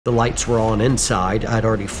The lights were on inside. I'd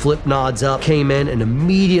already flipped nods up, came in, and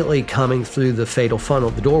immediately coming through the fatal funnel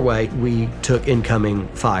at the doorway, we took incoming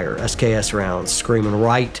fire. SKS rounds screaming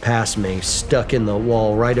right past me, stuck in the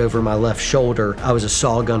wall right over my left shoulder. I was a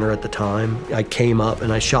saw gunner at the time. I came up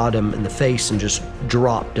and I shot him in the face and just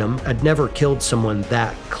dropped him. I'd never killed someone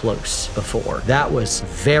that close before. That was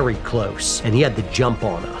very close, and he had the jump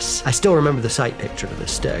on us. I still remember the sight picture to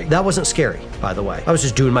this day. That wasn't scary, by the way. I was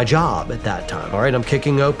just doing my job at that time. All right, I'm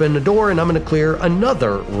kicking open the door and I'm gonna clear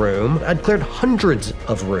another room. I'd cleared hundreds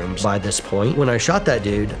of rooms by this point. When I shot that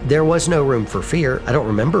dude, there was no room for fear. I don't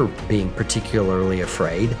remember being particularly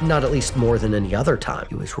afraid, not at least more than any other time.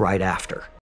 It was right after.